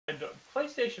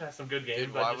PlayStation has some good games.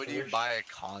 Dude, why would you buy a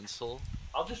console?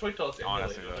 I'll just wait till it's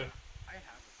Honestly, emulated. I have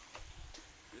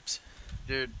it. Oops.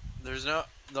 Dude, there's no.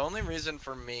 The only reason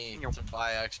for me to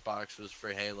buy Xbox was for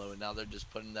Halo, and now they're just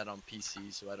putting that on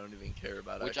PC, so I don't even care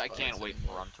about Which Xbox I can't wait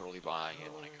anymore. for. I'm totally buying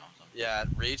it when it comes out. Yeah,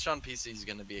 Reach on PC is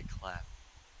gonna be a clap.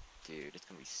 Dude, it's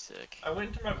gonna be sick. I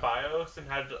went to my BIOS and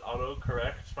had to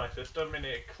auto-correct my system, and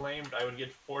it claimed I would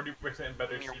get 40%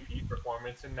 better CPU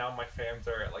performance, and now my fans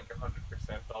are at like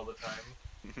 100% all the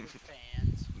time.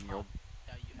 Fans. Nope.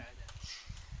 Yeah, you had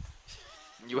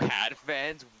it. You had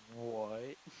fans?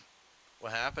 What?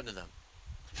 What happened to them?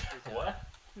 What?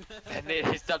 And they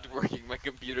stopped working. My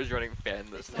computer's running They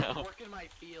fanless stopped now. working my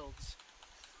fields.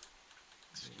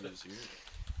 Excuse you.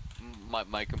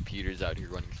 My computer's out here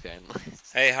running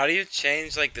fanless. Hey, how do you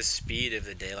change like the speed of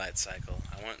the daylight cycle?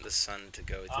 I want the sun to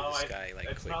go through the Oh, sky like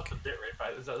it's quick. not the bitrate,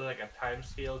 but is that like a time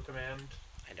scale command?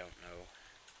 I don't know.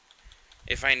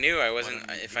 If I knew, I wasn't. Why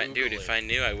don't you If I, dude, Google if it? I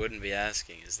knew, I wouldn't be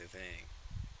asking. Is the thing.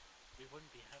 We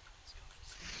wouldn't be having this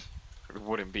conversation. We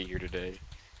wouldn't be here today.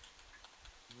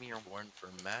 Born for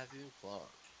Matthew Clark.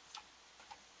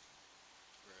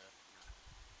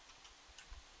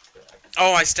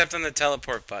 Oh, I stepped on the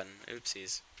teleport button.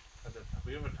 Oopsies.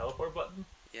 We have a teleport button?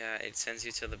 Yeah, it sends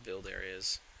you to the build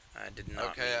areas. I did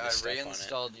not Okay, mean to I step on it.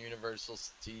 reinstalled Universal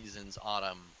Seasons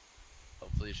Autumn.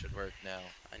 Hopefully it should work now.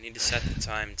 I need to set the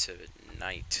time to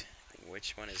night.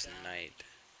 Which one is night?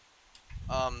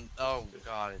 Oh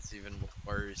god, it's even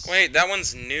worse. Wait, that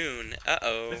one's noon.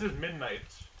 Uh-oh. This is midnight.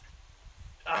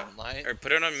 Ah, Light? Or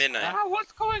put it on midnight.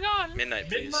 What's going on? Midnight,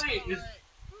 please. midnight is...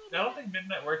 I don't think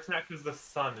midnight works now because the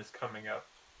sun is coming up.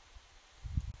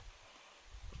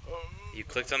 You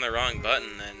clicked on the wrong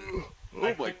button then. Oh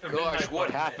my clicked the gosh, midnight what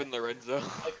button. happened, Lorenzo?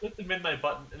 I click the midnight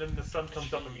button and then the sun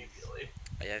comes up immediately.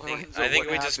 I think Lorenzo, I think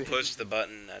what we just happened? pushed the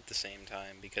button at the same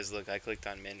time because look, I clicked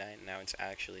on midnight and now it's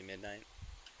actually midnight.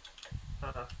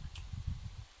 Uh-huh.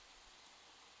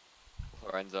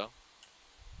 Lorenzo,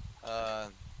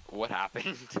 what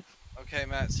happened? Okay,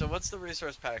 Matt, so what's the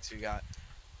resource packs you got?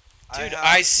 Dude, have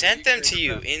I sent them to 3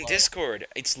 you of in well, Discord.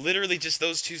 It's literally just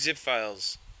those 2 zip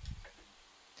files.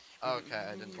 Okay,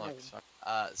 I didn't look. Sorry.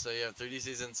 So you have 3D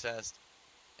Seasons Test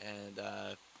and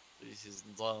 3D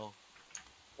Seasons Low.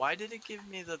 Why did it give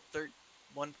me the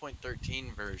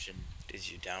 1.13 version? Did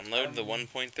you download the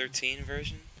 1.13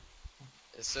 version?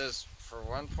 It says for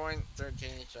 1.13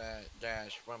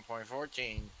 dash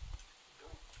 1.14.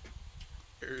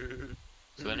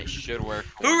 So then it should work.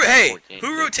 for Who? Hey, 14.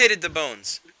 who rotated the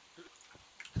bones?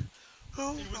 Who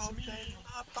rotated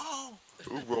my bone?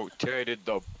 Who rotated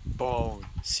the bone?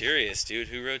 Serious, dude.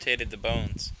 Who rotated the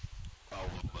bones?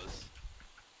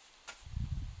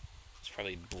 It's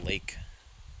probably Blake.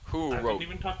 Who I didn't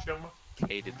even touch him.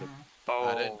 rotated the I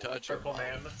bone? didn't touch her. Purple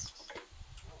man.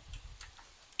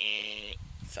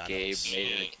 Gabe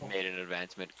Thanos. made an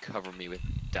advancement. Cover me with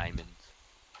diamonds.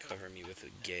 Cover me with a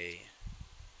gay.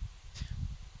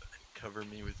 Cover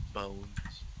me with bones.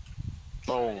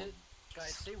 Bone.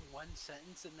 Guys, say one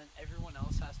sentence and then everyone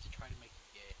else has to try to make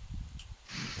it gay.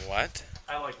 What?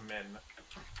 I like men.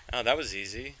 Oh, that was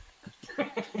easy.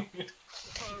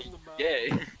 Gay.